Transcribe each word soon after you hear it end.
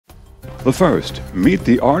The first, Meet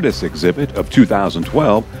the Artist exhibit of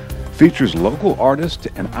 2012, features local artist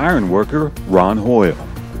and ironworker Ron Hoyle.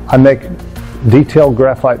 I make detailed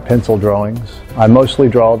graphite pencil drawings. I mostly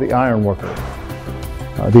draw the ironworker.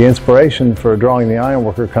 The inspiration for drawing the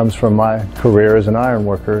ironworker comes from my career as an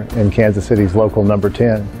ironworker in Kansas City's local number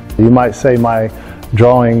 10. You might say my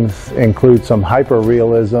drawings include some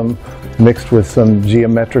hyper-realism mixed with some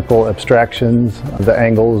geometrical abstractions, the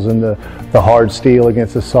angles and the hard steel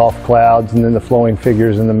against the soft clouds and then the flowing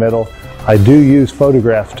figures in the middle. I do use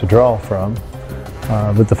photographs to draw from,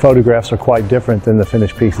 but the photographs are quite different than the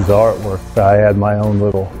finished pieces of artwork. I add my own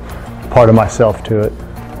little part of myself to it.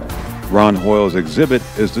 Ron Hoyle's exhibit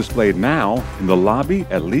is displayed now in the lobby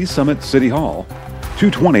at Lee Summit City Hall,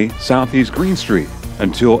 220 Southeast Green Street,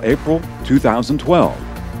 until April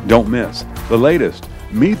 2012. Don't miss the latest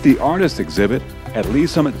Meet the Artist exhibit at Lee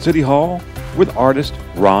Summit City Hall with artist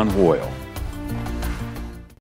Ron Hoyle.